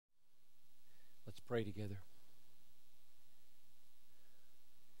Let's pray together.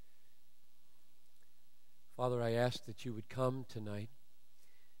 Father, I ask that you would come tonight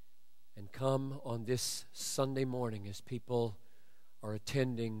and come on this Sunday morning as people are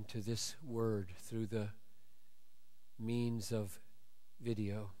attending to this word through the means of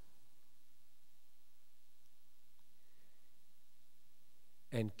video.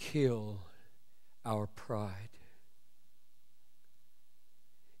 And kill our pride.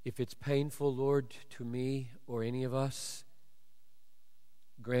 If it's painful, Lord, to me or any of us,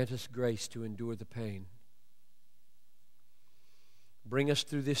 grant us grace to endure the pain. Bring us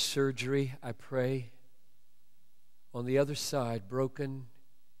through this surgery, I pray. On the other side, broken,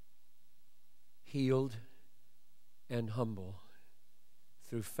 healed, and humble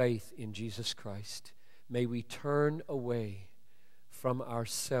through faith in Jesus Christ. May we turn away from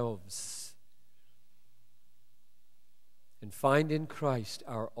ourselves and find in Christ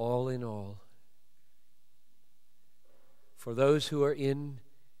our all in all. For those who are in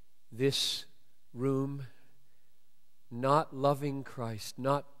this room not loving Christ,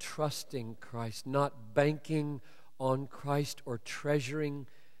 not trusting Christ, not banking on Christ or treasuring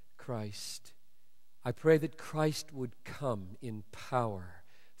Christ, I pray that Christ would come in power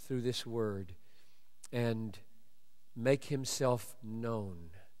through this word and make himself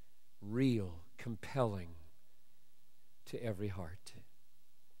known, real, compelling to every heart.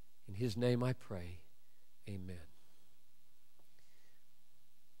 In his name I pray, amen.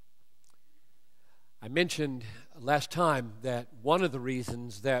 I mentioned last time that one of the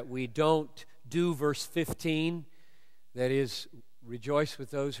reasons that we don't do verse 15, that is, rejoice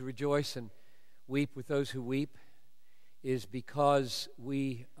with those who rejoice and weep with those who weep, is because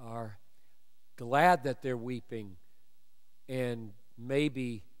we are glad that they're weeping and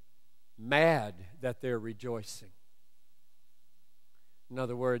maybe mad that they're rejoicing. In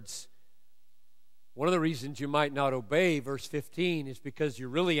other words, one of the reasons you might not obey verse 15 is because you're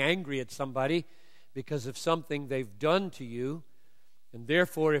really angry at somebody because of something they've done to you, and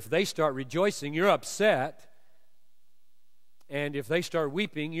therefore if they start rejoicing, you're upset, and if they start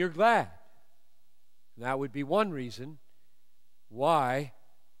weeping, you're glad. And that would be one reason why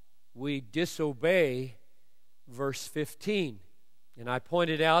we disobey verse 15. And I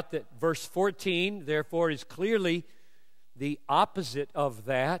pointed out that verse 14, therefore, is clearly the opposite of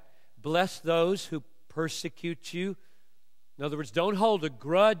that. Bless those who persecute you. In other words, don't hold a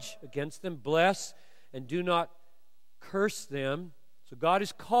grudge against them. Bless and do not curse them. So God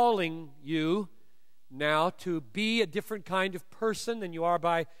is calling you now to be a different kind of person than you are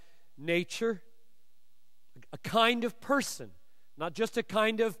by nature. A kind of person, not just a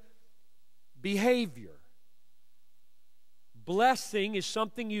kind of behavior. Blessing is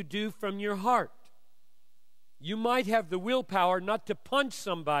something you do from your heart. You might have the willpower not to punch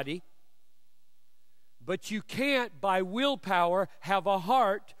somebody, but you can't, by willpower, have a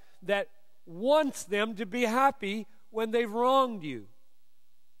heart that wants them to be happy when they've wronged you.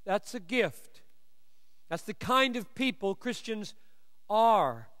 That's a gift. That's the kind of people Christians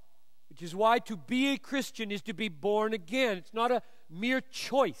are, which is why to be a Christian is to be born again. It's not a mere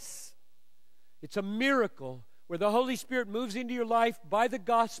choice. It's a miracle where the Holy Spirit moves into your life by the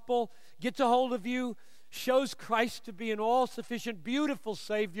gospel, gets a hold of you, shows Christ to be an all-sufficient, beautiful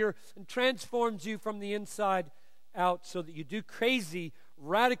Savior, and transforms you from the inside out so that you do crazy,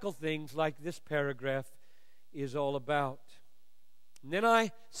 radical things like this paragraph is all about. And then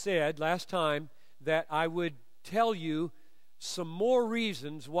I said last time that I would tell you some more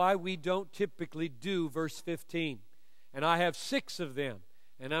reasons why we don't typically do verse 15. And I have 6 of them.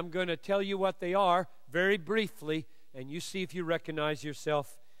 And I'm going to tell you what they are very briefly, and you see if you recognize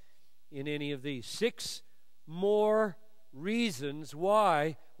yourself in any of these. 6 more reasons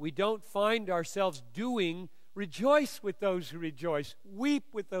why we don't find ourselves doing rejoice with those who rejoice, weep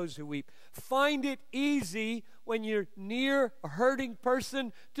with those who weep. Find it easy when you're near a hurting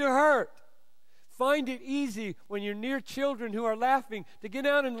person to hurt. Find it easy when you're near children who are laughing to get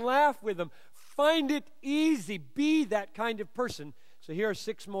out and laugh with them. Find it easy. Be that kind of person. So here are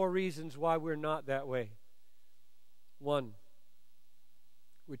 6 more reasons why we're not that way. 1,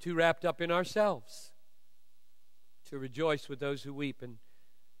 we're too wrapped up in ourselves to rejoice with those who weep, and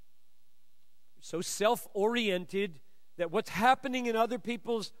so self-oriented that what's happening in other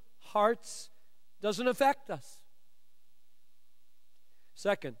people's hearts doesn't affect us.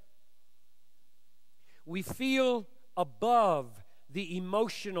 2, we feel above the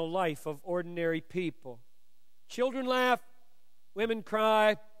emotional life of ordinary people. Children laugh, women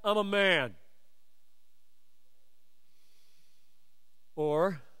cry, I'm a man.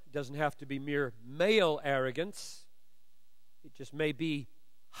 Or, it doesn't have to be mere male arrogance. It just may be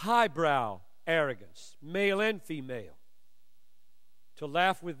highbrow arrogance, male and female. To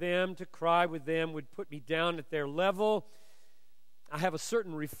laugh with them, to cry with them would put me down at their level. I have a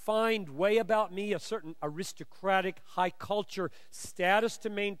certain refined way about me, a certain aristocratic, high culture status to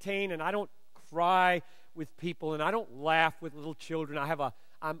maintain, and I don't cry with people, and I don't laugh with little children.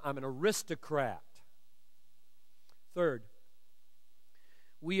 I'm an aristocrat. Third,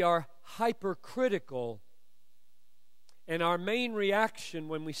 we are hypercritical, and our main reaction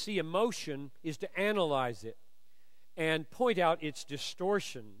when we see emotion is to analyze it and point out its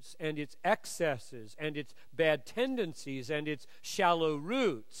distortions and its excesses and its bad tendencies and its shallow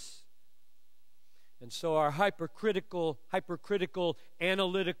roots. And so our hypercritical,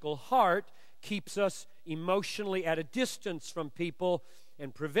 analytical heart keeps us emotionally at a distance from people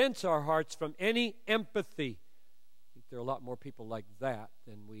and prevents our hearts from any empathy. I think there are a lot more people like that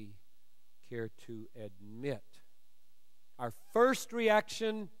than we care to admit. Our first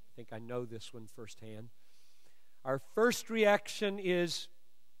reaction, I think I know this one firsthand, our first reaction is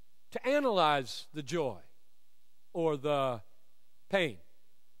to analyze the joy or the pain.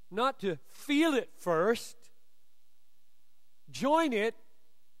 Not to feel it first, join it.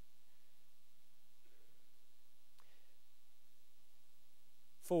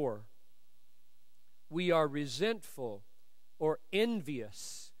 Four, we are resentful or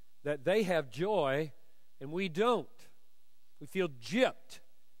envious that they have joy and we don't. We feel gypped,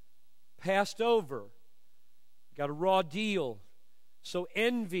 passed over, got a raw deal. So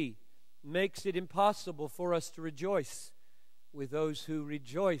envy makes it impossible for us to rejoice with those who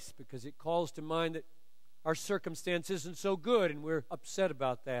rejoice, because it calls to mind that our circumstance isn't so good and we're upset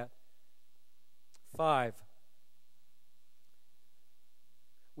about that. 5,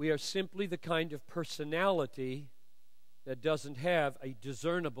 we are simply the kind of personality that doesn't have a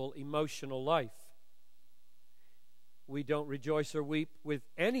discernible emotional life. We don't rejoice or weep with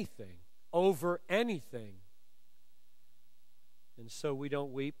anything, over anything. And so we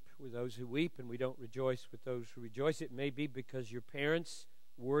don't weep with those who weep, and we don't rejoice with those who rejoice. It may be because your parents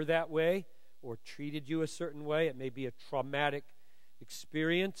were that way or treated you a certain way. It may be a traumatic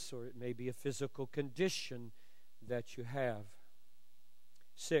experience, or it may be a physical condition that you have.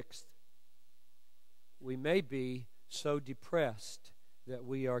 6th, we may be so depressed that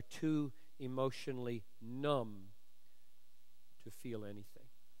we are too emotionally numb to feel anything.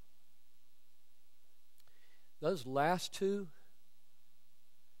 Those last two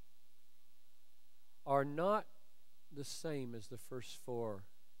are not the same as the first 4.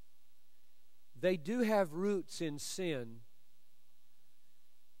 They do have roots in sin,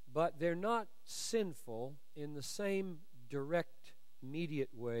 but they're not sinful in the same direct, immediate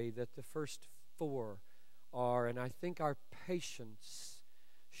way that the first 4 are. And I think our patience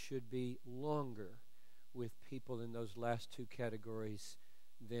should be longer with people in those last 2 categories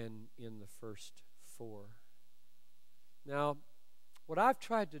than in the first 4. Now, what I've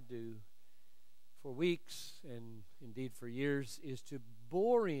tried to do for weeks and indeed for years is to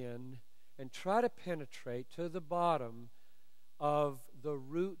bore in and try to penetrate to the bottom of the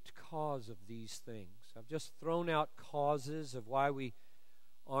root cause of these things. I've just thrown out causes of why we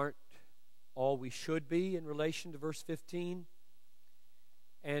aren't all we should be in relation to verse 15.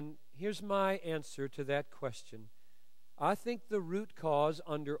 And here's my answer to that question. I think the root cause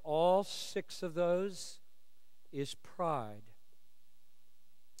under all 6 of those is pride.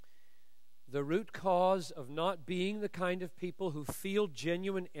 The root cause of not being the kind of people who feel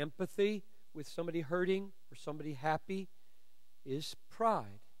genuine empathy with somebody hurting or somebody happy is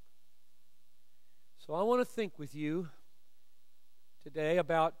pride. So I want to think with you today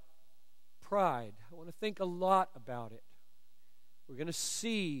about pride. I want to think a lot about it. We're going to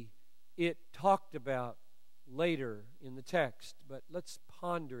see it talked about later in the text, but let's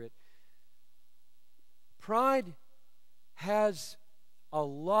ponder it. Pride has a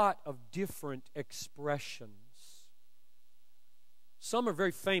lot of different expressions. Some are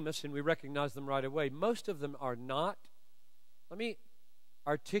very famous and we recognize them right away. Most of them are not. Let me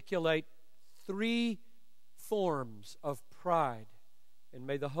articulate 3 forms of pride, and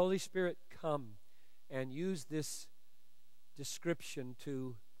may the Holy Spirit come and use this description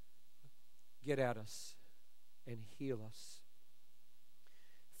to get at us and heal us.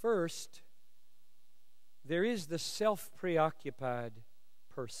 First, there is the self-preoccupied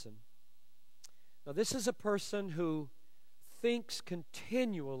person. Now, this is a person who thinks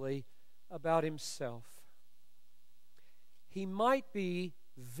continually about himself. He might be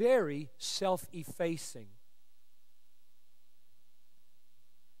very self-effacing.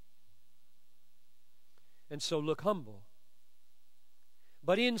 And so look humble.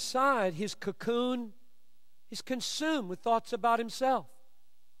 But inside, his cocoon is consumed with thoughts about himself.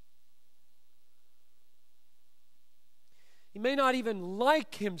 He may not even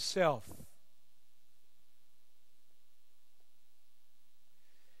like himself.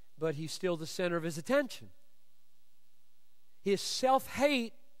 But he's still the center of his attention. His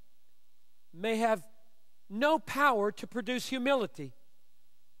self-hate may have no power to produce humility.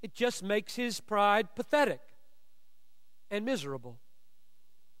 It just makes his pride pathetic and miserable.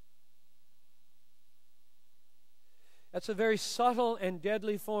 That's a very subtle and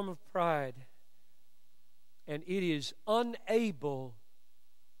deadly form of pride. And it is unable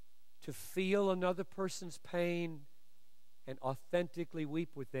to feel another person's pain and authentically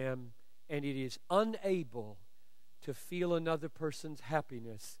weep with them. And it is unable to feel another person's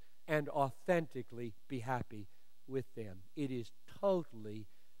happiness and authentically be happy with them. It is totally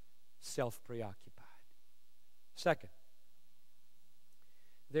self-preoccupied. Second,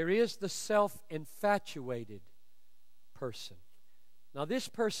 there is the self-infatuated person. Now, this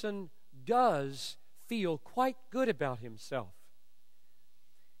person does feel quite good about himself.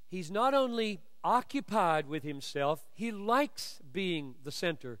 He's not only occupied with himself, he likes being the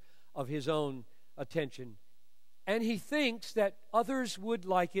center of his own attention. And he thinks that others would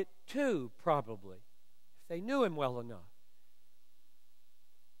like it too, probably, if they knew him well enough.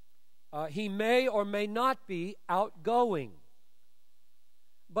 He may or may not be outgoing,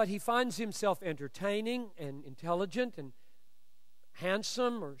 but he finds himself entertaining and intelligent and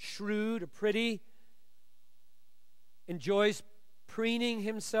handsome or shrewd or pretty, enjoys preening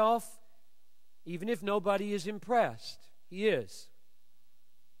himself, even if nobody is impressed. He is.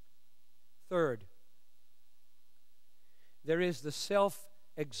 Third, there is the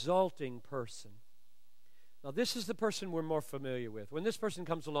self-exalting person. Now, this is the person we're more familiar with. When this person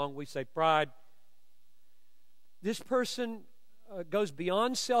comes along, we say pride. This person goes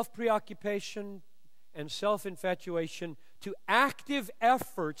beyond self-preoccupation and self-infatuation to active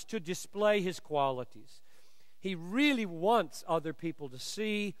efforts to display his qualities. He really wants other people to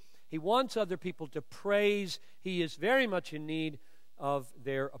see. He wants other people to praise. He is very much in need of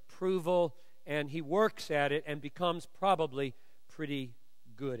their approval, and he works at it and becomes probably pretty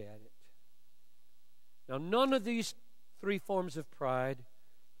good at it. Now, none of these three forms of pride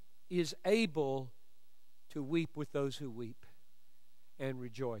is able to weep with those who weep and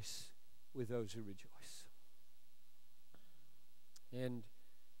rejoice with those who rejoice. And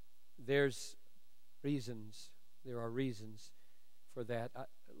there are reasons for that. A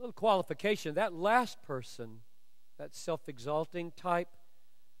little qualification, that last person, that self-exalting type,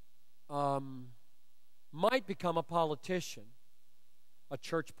 might become a politician, a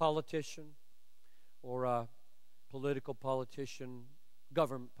church politician, or a political politician,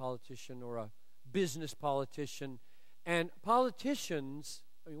 government politician, or a business politician. And politicians,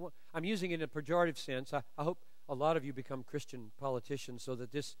 I'm using it in a pejorative sense. I hope a lot of you become Christian politicians so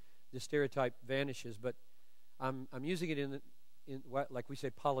that this stereotype vanishes. But I'm using it in like we say,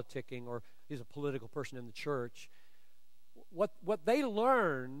 politicking, or he's a political person in the church. What they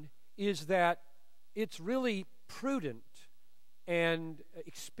learn is that it's really prudent and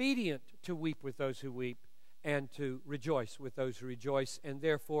expedient to weep with those who weep and to rejoice with those who rejoice, and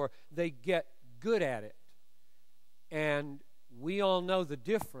therefore they get good at it. And we all know the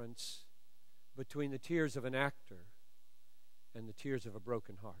difference between the tears of an actor and the tears of a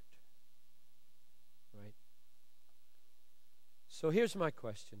broken heart. Right? So here's my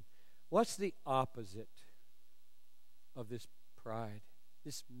question. What's the opposite of this pride?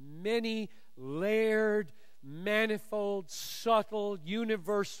 This many-layered, manifold, subtle,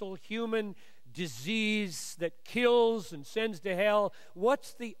 universal human disease that kills and sends to hell.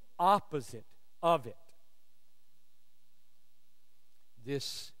 What's the opposite of it?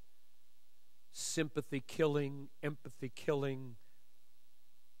 This sympathy-killing, empathy-killing,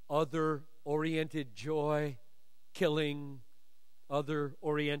 other-oriented joy-killing,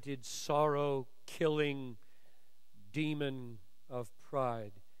 other-oriented sorrow-killing demon of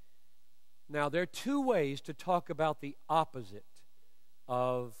pride. Now, there are two ways to talk about the opposite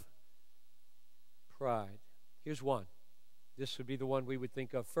of pride. Here's one. This would be the one we would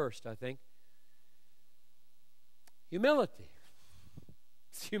think of first, I think. Humility.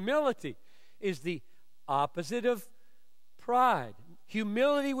 Humility is the opposite of pride.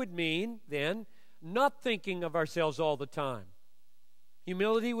 Humility would mean, then, not thinking of ourselves all the time.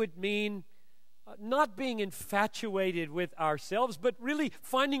 Humility would mean not being infatuated with ourselves, but really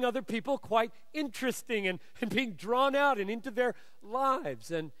finding other people quite interesting and being drawn out and into their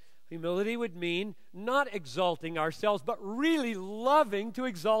lives. And humility would mean not exalting ourselves, but really loving to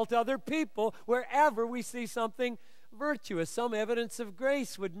exalt other people wherever we see something virtuous. Some evidence of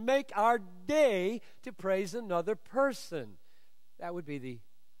grace would make our day to praise another person. That would be the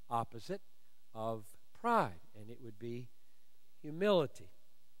opposite of pride, and it would be humility.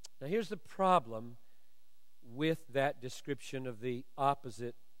 Now, here's the problem with that description of the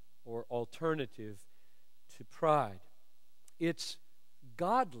opposite or alternative to pride. It's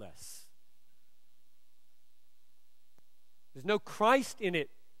godless. There's no Christ in it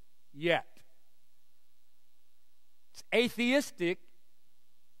yet. It's atheistic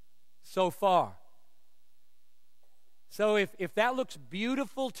so far. So if that looks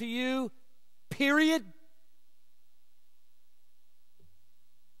beautiful to you, period,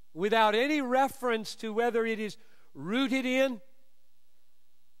 without any reference to whether it is rooted in,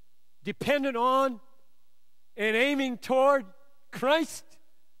 dependent on, and aiming toward Christ,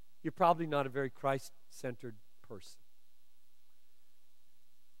 you're probably not a very Christ-centered person.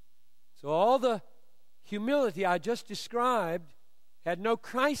 So all the humility I just described had no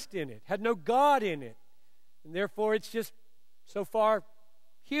Christ in it, had no God in it, and therefore it's just so far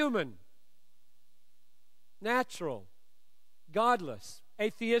human, natural, godless,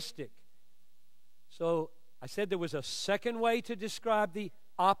 atheistic. So I said there was a second way to describe the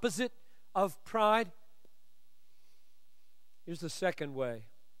opposite of pride. Here's the second way.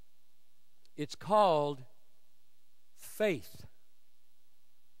 It's called faith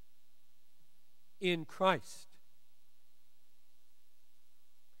in Christ.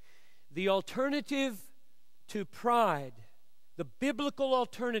 The alternative to pride, the biblical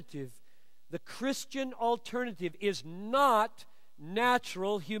alternative, the Christian alternative, is not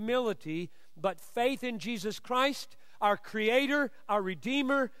natural humility, but faith in Jesus Christ, our Creator, our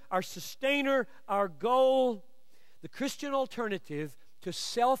Redeemer, our Sustainer, our goal. The Christian alternative to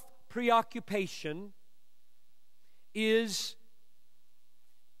self-preoccupation is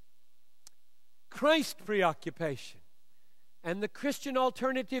Christ preoccupation. And the Christian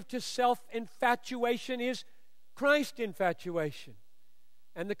alternative to self-infatuation is Christ infatuation.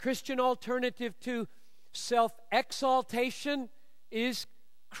 And the Christian alternative to self-exaltation is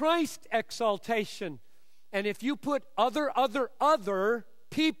Christ exaltation. And if you put other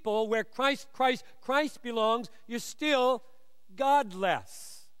people where Christ belongs, you're still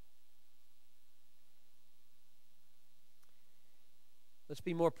godless. Let's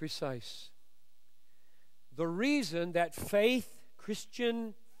be more precise. The reason that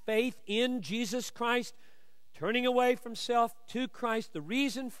Christian faith in Jesus Christ, turning away from self to Christ, the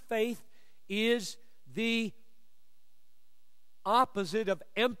reason faith is the opposite of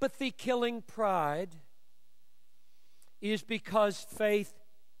empathy-killing pride is because faith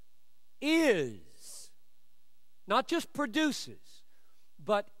is, not just produces,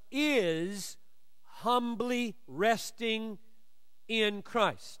 but is humbly resting in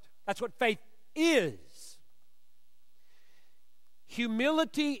Christ. That's what faith is.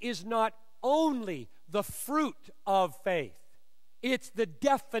 Humility is not only the fruit of faith, it's the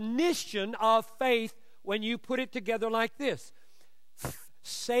definition of faith when you put it together like this.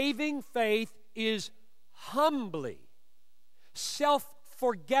 Saving faith is humbly,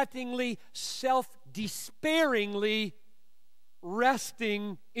 self-forgettingly, self-despairingly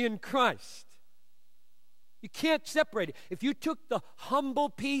resting in Christ. You can't separate it. If you took the humble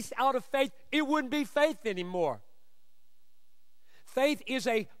piece out of faith, it wouldn't be faith anymore. Faith is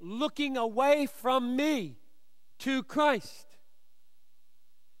a looking away from me to Christ.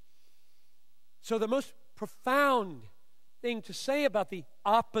 So the most profound thing to say about the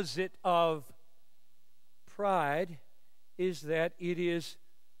opposite of pride is that it is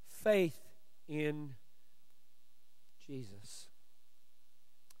faith in Jesus.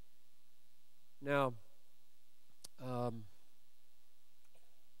 Now,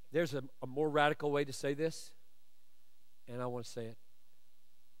 there's a more radical way to say this, and I want to say it.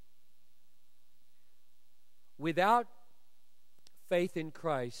 Without faith in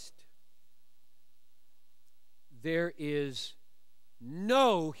Christ, there is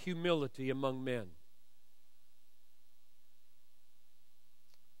no humility among men.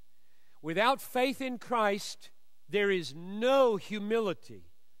 Without faith in Christ, there is no humility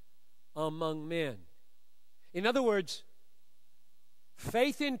among men. In other words,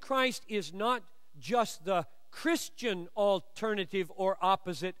 faith in Christ is not just the Christian alternative or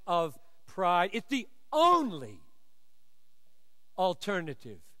opposite of pride. It's the only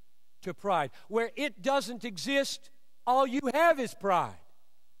alternative to pride. Where it doesn't exist, all you have is pride.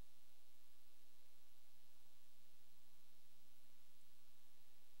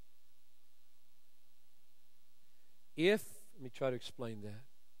 Let me try to explain that.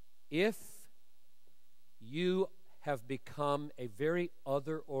 If you have become a very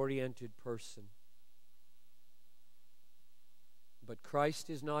other-oriented person, but Christ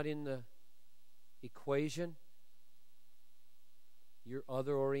is not in the equation, you're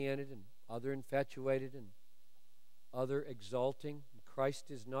other-oriented and other-infatuated, and other exalting. Christ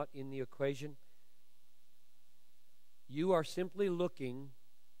is not in the equation. You are simply looking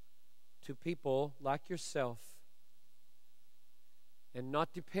to people like yourself and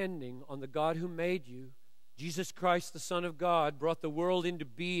not depending on the God who made you. Jesus Christ, the Son of God, brought the world into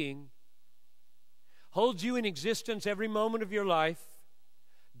being, holds you in existence every moment of your life,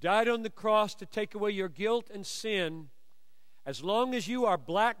 died on the cross to take away your guilt and sin. As long as you are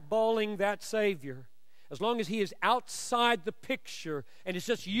blackballing that Savior, as long as He is outside the picture and it's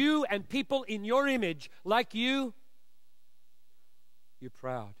just you and people in your image like you, you're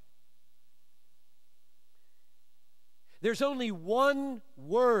proud. There's only one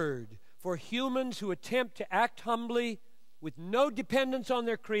word for humans who attempt to act humbly with no dependence on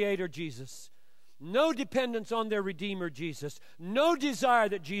their Creator, Jesus, no dependence on their Redeemer, Jesus, no desire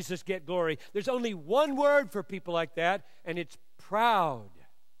that Jesus get glory. There's only one word for people like that, and it's proud.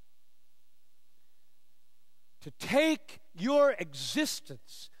 To take your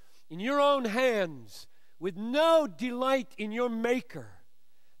existence in your own hands with no delight in your Maker,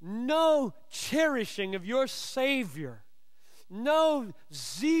 no cherishing of your Savior, no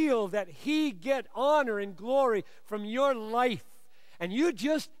zeal that He get honor and glory from your life, and you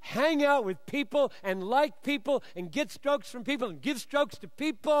just hang out with people and like people and get strokes from people and give strokes to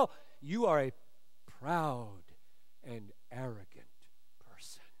people, you are a proud and arrogant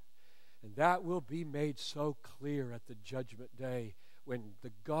person. And that will be made so clear at the judgment day when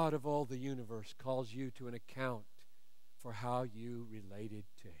the God of all the universe calls you to an account for how you related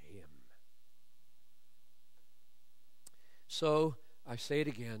to Him. So, I say it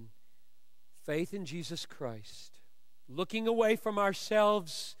again, faith in Jesus Christ, looking away from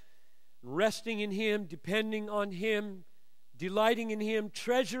ourselves, resting in Him, depending on Him, delighting in Him,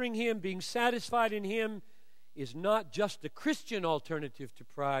 treasuring Him, being satisfied in Him, is not just the Christian alternative to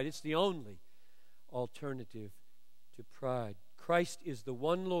pride, it's the only alternative to pride. Christ is the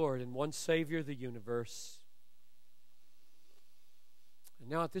one Lord and one Savior of the universe. And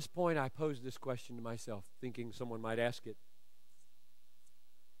now at this point I pose this question to myself, thinking someone might ask it.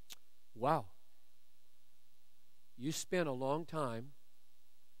 Wow. You spent a long time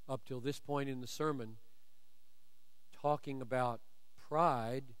up till this point in the sermon talking about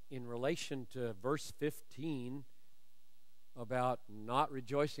pride in relation to verse 15 about not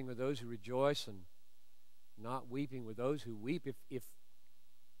rejoicing with those who rejoice and not weeping with those who weep. If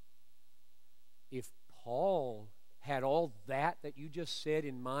Paul had all that you just said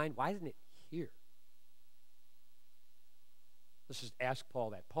in mind, why isn't it here? Let's just ask Paul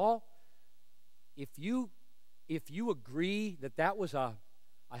that. Paul, if you agree that was a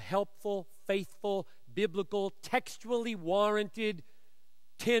helpful, faithful, biblical, textually warranted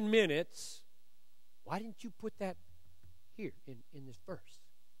 10 minutes, why didn't you put that here in this verse?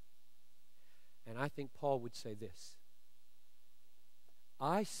 And I think Paul would say this.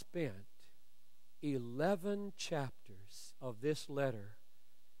 I spent 11 chapters of this letter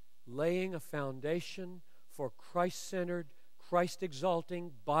laying a foundation for Christ-centered,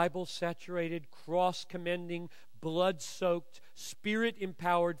 Christ-exalting, Bible-saturated, cross-commending, blood-soaked,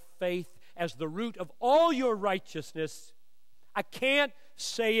 Spirit-empowered faith as the root of all your righteousness. I can't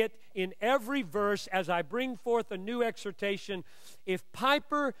say it in every verse as I bring forth a new exhortation. If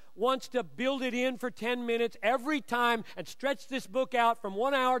Piper wants to build it in for 10 minutes every time and stretch this book out from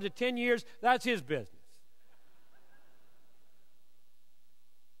 1 hour to 10 years, that's his business.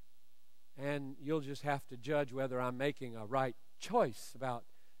 And you'll just have to judge whether I'm making a right choice about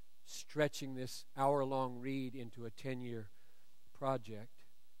stretching this hour-long read into a 10-year project.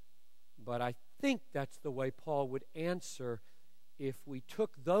 But I think that's the way Paul would answer if we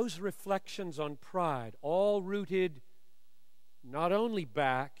took those reflections on pride, all rooted not only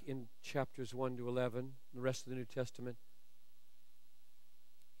back in chapters 1 to 11, the rest of the New Testament.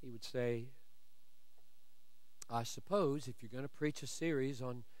 He would say, I suppose if you're going to preach a series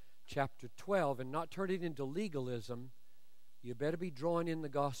on chapter 12 and not turn it into legalism, you better be drawing in the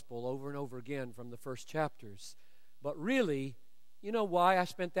gospel over and over again from the first chapters. But really, you know why I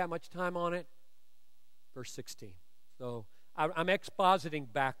spent that much time on it? Verse 16. So I'm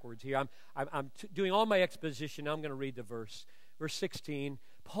expositing backwards here. I'm doing all my exposition. Now I'm going to read the verse. Verse 16.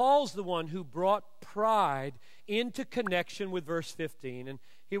 Paul's the one who brought pride into connection with verse 15. And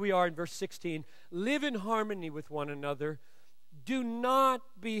here we are in verse 16. Live in harmony with one another. Do not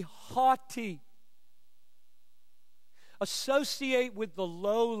be haughty. Associate with the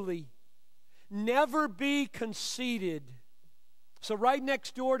lowly. Never be conceited. So right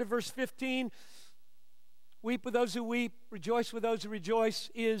next door to verse 15, weep with those who weep, rejoice with those who rejoice,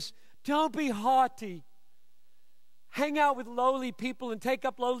 is don't be haughty. Hang out with lowly people and take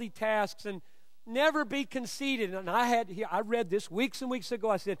up lowly tasks and Never be conceited. And I read this weeks and weeks ago.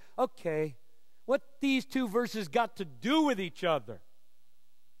 I said, okay, what these two verses got to do with each other?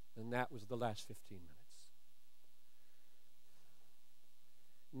 And that was the last 15 minutes.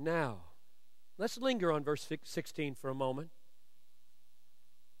 Now, let's linger on verse 16 for a moment.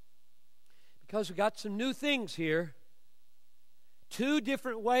 Because we got some new things here. Two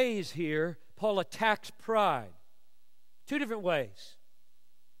different ways here Paul attacks pride. Two different ways.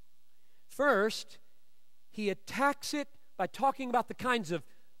 First, he attacks it by talking about the kinds of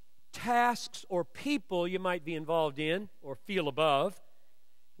tasks or people you might be involved in or feel above.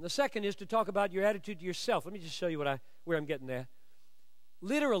 And the second is to talk about your attitude to yourself. Let me just show you where I'm getting at.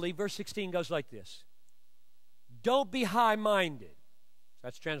 Literally, verse 16 goes like this. Don't be high-minded.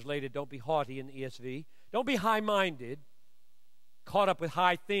 That's translated, don't be haughty in the ESV. Don't be high-minded, caught up with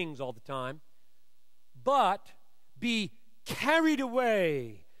high things all the time, but be carried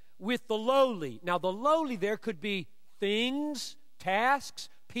away with the lowly. Now, the lowly there could be things, tasks,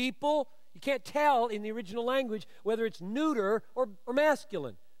 people. You can't tell in the original language whether it's neuter or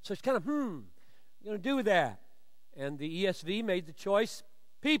masculine. So it's kind of, you're going to do that. And the ESV made the choice,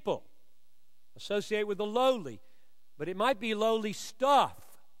 people. Associate with the lowly. But it might be lowly stuff.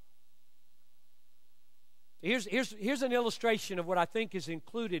 Here's an illustration of what I think is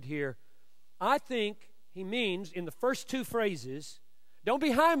included here. I think he means in the first two phrases, don't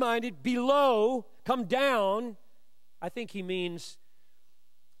be high-minded, be low, come down. I think he means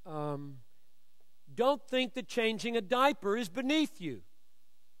don't think that changing a diaper is beneath you.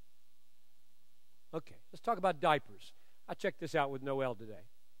 Okay, let's talk about diapers. I checked this out with Noelle today.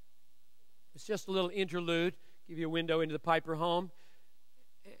 It's just a little interlude, give you a window into the Piper home.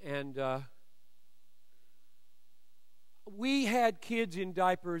 And we had kids in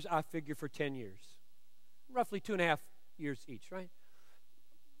diapers, I figure, for 10 years. Roughly 2.5 years each, right?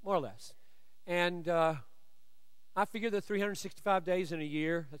 More or less. And I figure that 365 days in a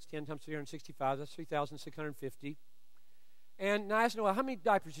year, that's 10 times 365, that's 3,650. And I asked Noelle, how many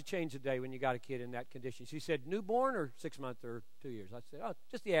diapers you change a day when you got a kid in that condition? She said, newborn or 6 months or 2 years? I said, oh,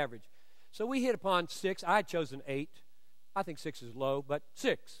 just the average. So we hit upon 6. I had chosen 8. I think 6 is low, but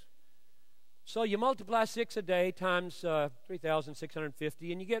 6. So you multiply 6 a day times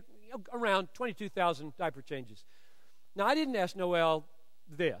 3,650, and you get around 22,000 diaper changes. Now, I didn't ask Noelle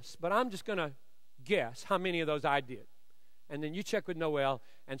this, but I'm just going to guess how many of those I did. And then you check with Noelle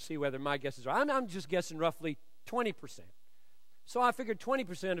and see whether my guess is right. I'm just guessing roughly 20%. So I figured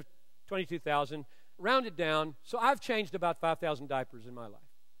 20% of 22,000, round it down. So I've changed about 5,000 diapers in my life.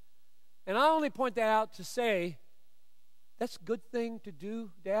 And I only point that out to say, that's a good thing to do,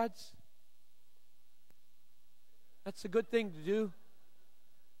 dads. That's a good thing to do.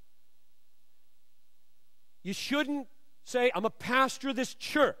 You shouldn't say, I'm a pastor of this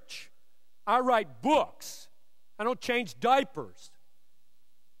church. I write books. I don't change diapers.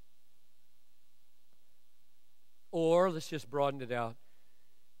 Or, let's just broaden it out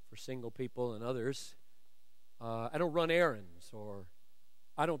for single people and others. I don't run errands, or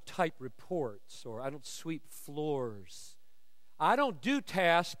I don't type reports, or I don't sweep floors. I don't do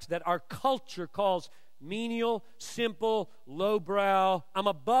tasks that our culture calls menial, simple, lowbrow. I'm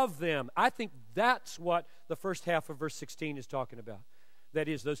above them. I think that's what the first half of verse 16 is talking about. That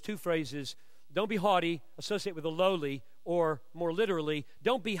is, those two phrases, don't be haughty, associate with the lowly, or more literally,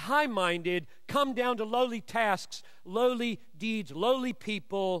 don't be high-minded, come down to lowly tasks, lowly deeds, lowly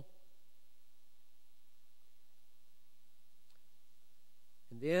people.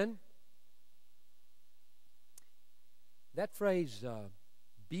 And then, that phrase,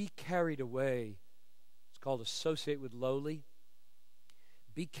 be carried away, it's called associate with lowly.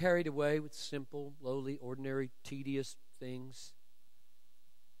 Be carried away with simple, lowly, ordinary, tedious things.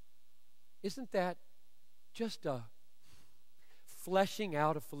 Isn't that just a fleshing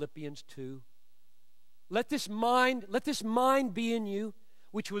out of Philippians 2? Let this mind be in you,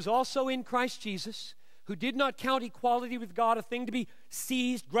 which was also in Christ Jesus, who did not count equality with God a thing to be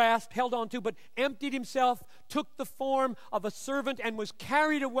seized, grasped, held onto, but emptied himself, took the form of a servant, and was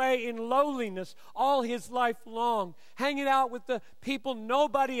carried away in lowliness all his life long, hanging out with the people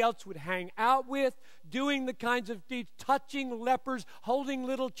nobody else would hang out with, doing the kinds of deeds, touching lepers, holding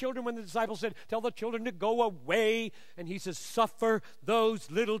little children when the disciples said, tell the children to go away. And he says, suffer those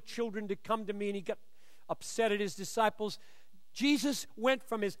little children to come to me. And he got upset at his disciples. Jesus went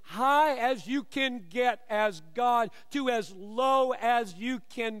from as high as you can get as God to as low as you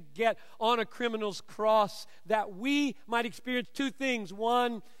can get on a criminal's cross, that we might experience two things.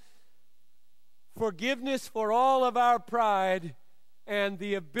 One, forgiveness for all of our pride and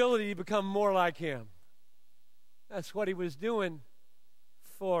the ability to become more like him. That's what he was doing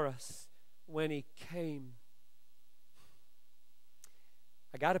for us. when he came.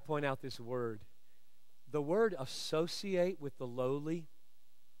 I got to point out this word. The word associate with the lowly,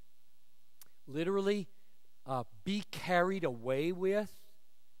 literally be carried away with.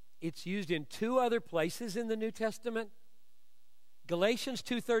 It's used in two other places in the New Testament. Galatians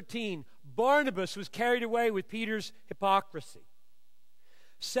 2:13, Barnabas was carried away with Peter's hypocrisy.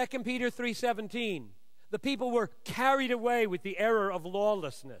 2 Peter 3:17, the people were carried away with the error of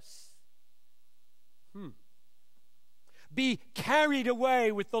lawlessness. Be carried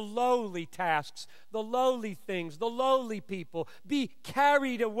away with the lowly tasks, the lowly things, the lowly people. Be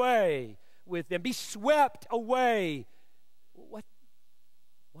carried away with them. Be swept away. What?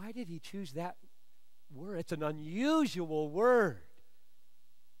 Why did he choose that word? It's an unusual word.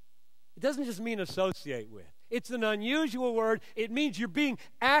 It doesn't just mean associate with. It's an unusual word. It means you're being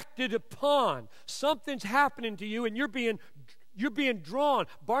acted upon. Something's happening to you and you're being drawn.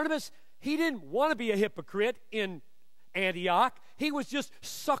 Barnabas, he didn't want to be a hypocrite in Antioch. He was just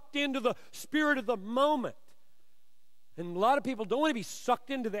sucked into the spirit of the moment. And a lot of people don't want to be sucked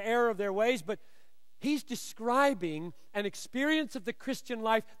into the error of their ways, but he's describing an experience of the Christian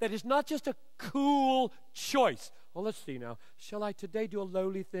life that is not just a cool choice. Well, let's see now. Shall I today do a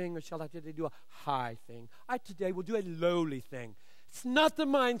lowly thing or shall I today do a high thing? I today will do a lowly thing. It's not the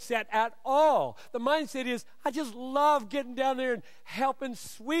mindset at all. The mindset is, I just love getting down there and helping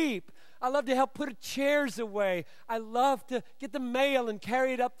sweep. I love to help put chairs away. I love to get the mail and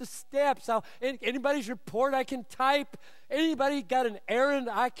carry it up the steps. Anybody's report I can type. Anybody got an errand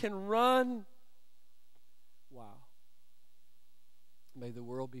I can run. Wow. May the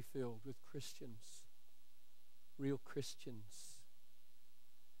world be filled with Christians, real Christians.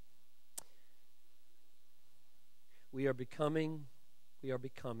 We are becoming,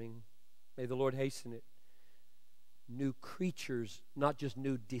 may the Lord hasten it, new creatures, not just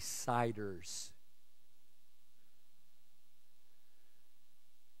new deciders.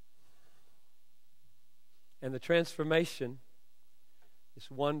 And the transformation, this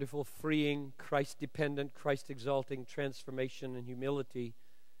wonderful, freeing, Christ-dependent, Christ-exalting transformation and humility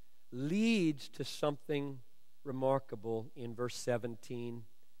leads to something remarkable in verse 17.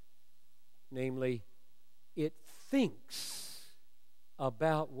 Namely, it thinks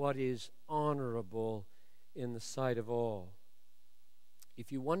about what is honorable in the sight of all. If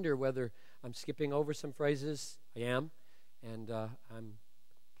you wonder whether I'm skipping over some phrases, I am. And I'm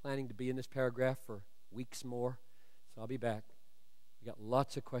planning to be in this paragraph for weeks more. So I'll be back. We got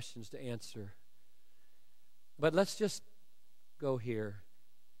lots of questions to answer. But let's just go here.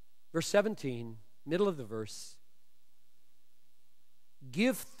 Verse 17, middle of the verse.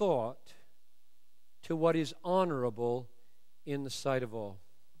 Give thought to what is honorable in the sight of all.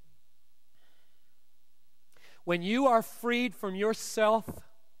 When you are freed from yourself,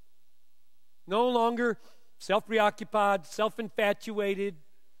 no longer self-preoccupied, self-infatuated,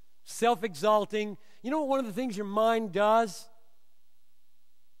 self-exalting, you know what one of the things your mind does?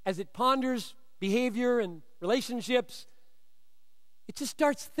 As it ponders behavior and relationships, it just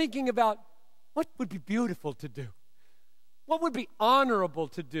starts thinking about what would be beautiful to do. What would be honorable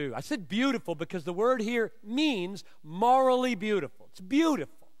to do? I said beautiful because the word here means morally beautiful. It's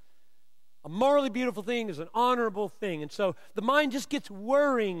beautiful. A morally beautiful thing is an honorable thing. And so the mind just gets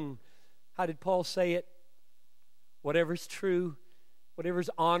worrying. How did Paul say it? Whatever is true, whatever is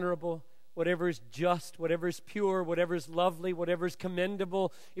honorable, whatever is just, whatever is pure, whatever is lovely, whatever is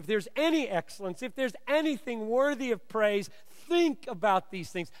commendable. If there's any excellence, if there's anything worthy of praise, think about these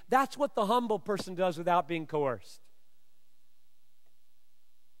things. That's what the humble person does without being coerced.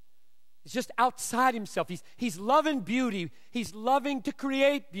 He's just outside himself. He's loving beauty. He's loving to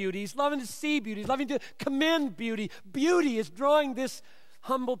create beauty. He's loving to see beauty. He's loving to commend beauty. Beauty is drawing this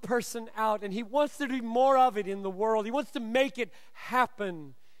humble person out, and he wants there to be more of it in the world. He wants to make it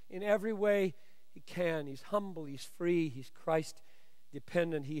happen in every way he can. He's humble. He's free. He's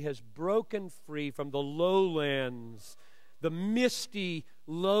Christ-dependent. He has broken free from the lowlands, the misty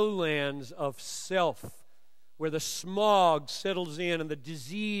lowlands of self, where the smog settles in and the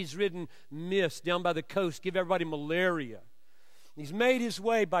disease-ridden mist down by the coast give everybody malaria. He's made his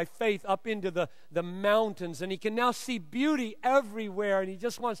way by faith up into the mountains, and he can now see beauty everywhere, and he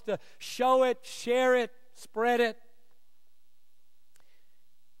just wants to show it, share it, spread it.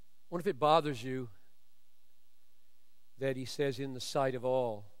 What if it bothers you that he says in the sight of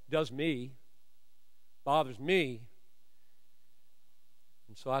all? Does me, bothers me.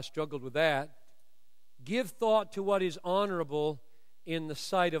 And so I struggled with that. Give thought to what is honorable in the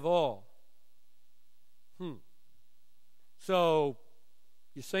sight of all. So,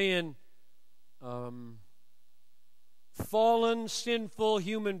 you're saying fallen, sinful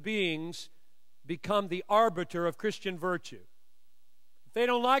human beings become the arbiter of Christian virtue. If they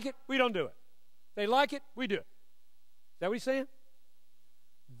don't like it, we don't do it. If they like it, we do it. Is that what he's saying?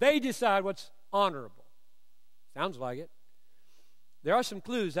 They decide what's honorable. Sounds like it. There are some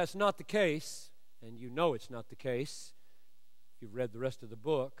clues that's not the case, and you know it's not the case if you've read the rest of the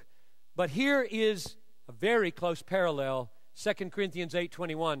book. But here is a very close parallel, 2 Corinthians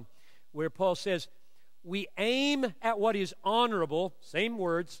 8:21, where Paul says, we aim at what is honorable, same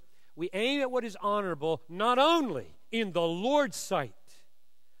words, we aim at what is honorable not only in the Lord's sight,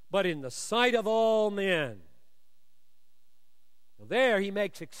 but in the sight of all men. Well, there he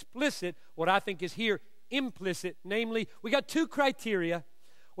makes explicit what I think is here implicit, namely, we got two criteria.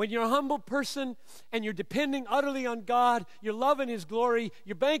 When you're a humble person and you're depending utterly on God, you're loving His glory,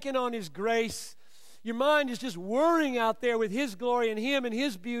 you're banking on His grace, your mind is just whirring out there with His glory and Him and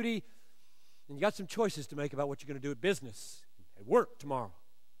His beauty, and you got some choices to make about what you're going to do at business, at work tomorrow,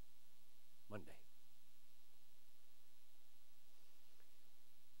 Monday.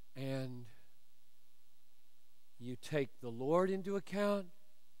 And you take the Lord into account.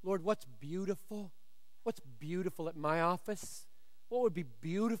 Lord, what's beautiful? What's beautiful at my office? What would be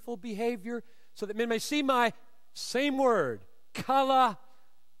beautiful behavior so that men may see my same word, kala,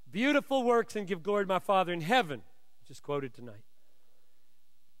 beautiful works, and give glory to my Father in heaven? Just quoted tonight.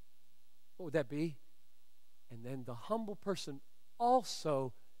 What would that be? And then the humble person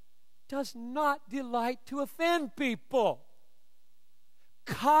also does not delight to offend people.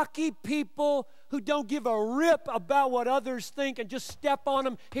 Cocky people who don't give a rip about what others think and just step on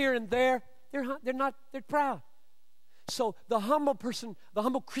them here and there. They're proud. So the humble person, the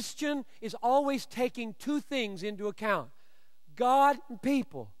humble Christian is always taking two things into account. God and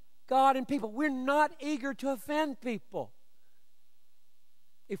people. God and people. We're not eager to offend people.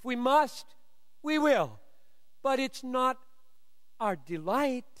 If we must, we will. But it's not our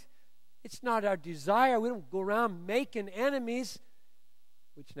delight. It's not our desire. We don't go around making enemies.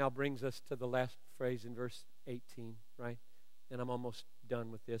 Which now brings us to the last phrase in verse 18, right? And I'm almost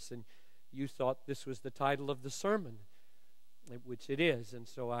done with this. And you thought this was the title of the sermon, which it is. And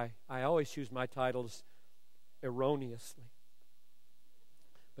so I always choose my titles erroneously,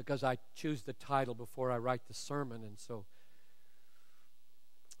 because I choose the title before I write the sermon. And so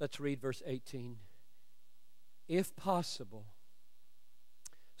let's read verse 18. If possible,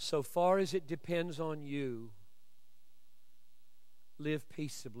 so far as it depends on you, live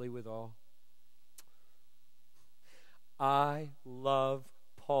peaceably with all. I love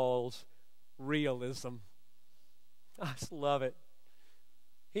Paul's realism. I just love it.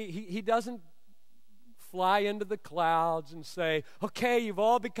 He doesn't fly into the clouds and say, okay, you've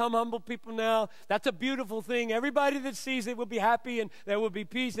all become humble people now. That's a beautiful thing. Everybody that sees it will be happy, and there will be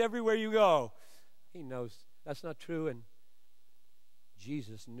peace everywhere you go. He knows that's not true, and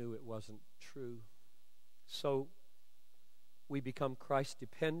Jesus knew it wasn't true. So we become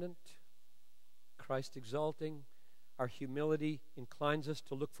Christ-dependent, Christ-exalting. Our humility inclines us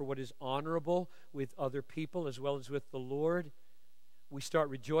to look for what is honorable with other people as well as with the Lord. We start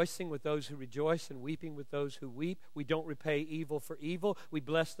rejoicing with those who rejoice and weeping with those who weep. We don't repay evil for evil. We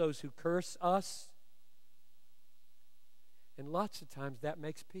bless those who curse us. And lots of times that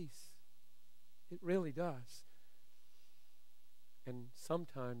makes peace. It really does. And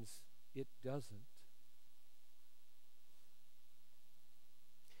sometimes it doesn't.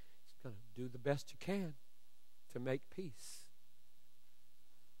 It's going to do the best you can to make peace.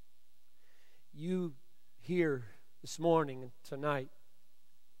 You here this morning and tonight,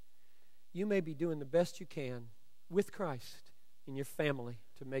 you may be doing the best you can with Christ in your family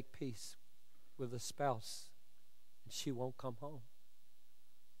to make peace with a spouse, and she won't come home.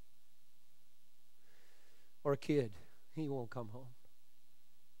 Or a kid, he won't come home.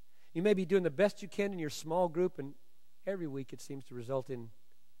 You may be doing the best you can in your small group, and every week it seems to result in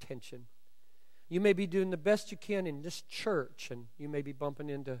tension. You may be doing the best you can in this church, and you may be bumping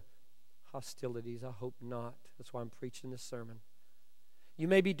into hostilities. I hope not. That's why I'm preaching this sermon. You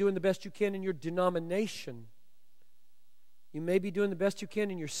may be doing the best you can in your denomination. You may be doing the best you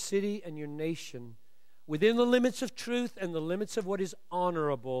can in your city and your nation, within the limits of truth and the limits of what is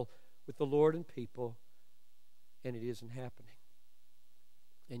honorable with the Lord and people, and it isn't happening.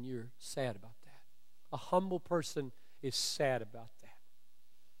 And you're sad about that. A humble person is sad about that.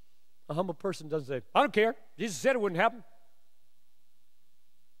 A humble person doesn't say, I don't care. Jesus said it wouldn't happen.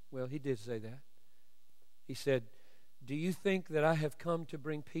 Well, he did say that. He said, do you think that I have come to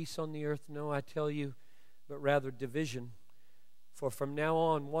bring peace on the earth? No, I tell you, but rather division. For from now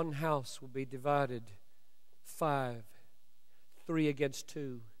on, one house will be divided 5, 3 against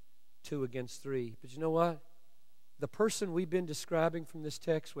 2, 2 against 3. But you know what? The person we've been describing from this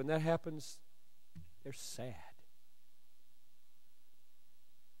text, when that happens, They're sad.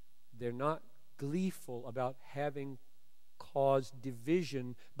 They're not gleeful about having caused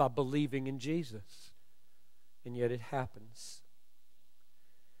division by believing in Jesus. And yet it happens.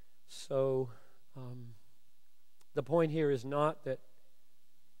 So, the point here is not that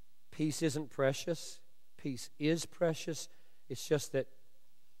peace isn't precious. Peace is precious. It's just that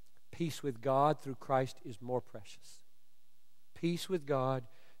peace with God through Christ is more precious. Peace with God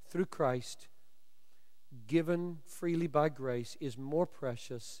through Christ, given freely by grace, is more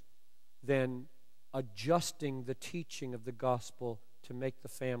precious than adjusting the teaching of the gospel to make the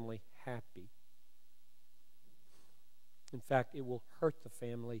family happy. In fact, it will hurt the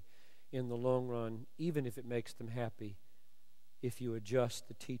family in the long run, even if it makes them happy, if you adjust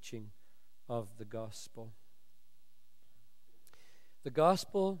the teaching of the gospel. The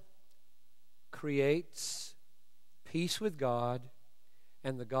gospel creates peace with God,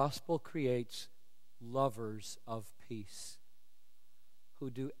 and the gospel creates lovers of peace who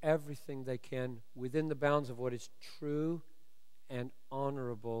do everything they can within the bounds of what is true and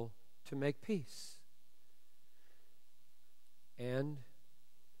honorable to make peace. And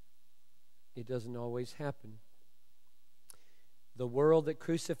it doesn't always happen. The world that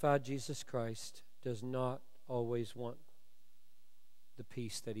crucified Jesus Christ does not always want the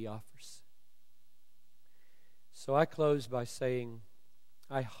peace that he offers. So I close by saying,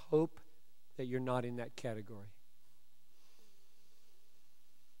 I hope that you're not in that category.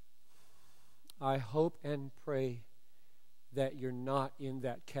 I hope and pray that you're not in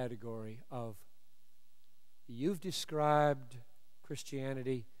that category of, you've described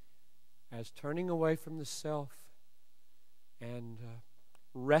Christianity as turning away from the self and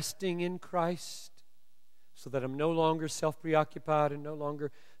resting in Christ so that I'm no longer self-preoccupied and no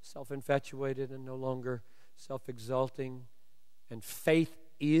longer self-infatuated and no longer self-exalting. And faith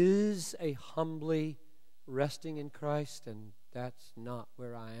is a humbly resting in Christ, and that's not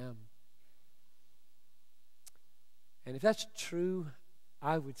where I am. And if that's true,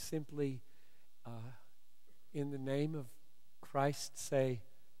 I would simply, in the name of Christ, say,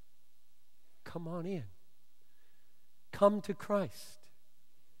 come on in. Come to Christ.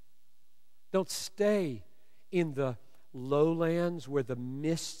 Don't stay in the lowlands where the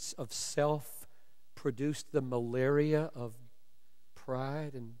mists of self produce the malaria of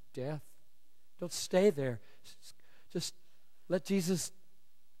pride and death. Don't stay there. Just let Jesus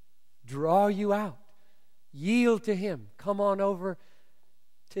draw you out. Yield to Him. Come on over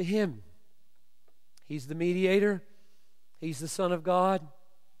to Him. He's the mediator. He's the Son of God.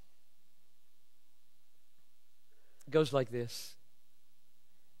 It goes like this.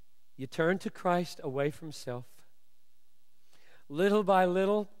 You turn to Christ away from self. Little by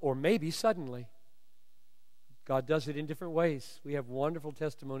little, or maybe suddenly. God does it in different ways. We have wonderful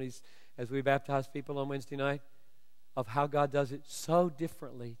testimonies as we baptize people on Wednesday night of how God does it so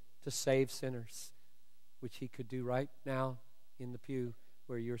differently to save sinners, which He could do right now in the pew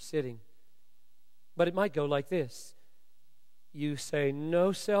where you're sitting. But it might go like this. You say,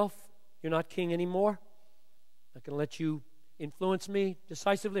 no, self, you're not king anymore. I'm not going to let you influence me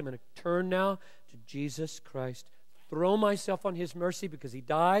decisively. I'm going to turn now to Jesus Christ, throw myself on His mercy because He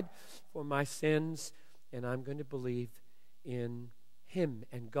died for my sins, and I'm going to believe in Him.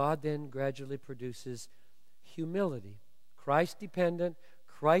 And God then gradually produces humility, Christ-dependent,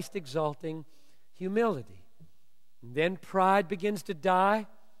 Christ-exalting humility. And then pride begins to die.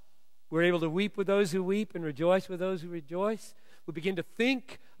 We're able to weep with those who weep and rejoice with those who rejoice. We begin to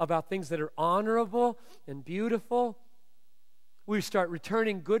think about things that are honorable and beautiful. We start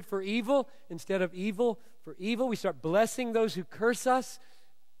returning good for evil instead of evil for evil. We start blessing those who curse us.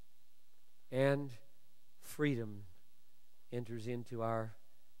 And freedom enters into our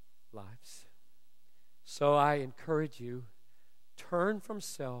lives. So I encourage you, turn from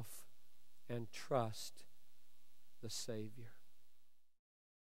self and trust the Savior.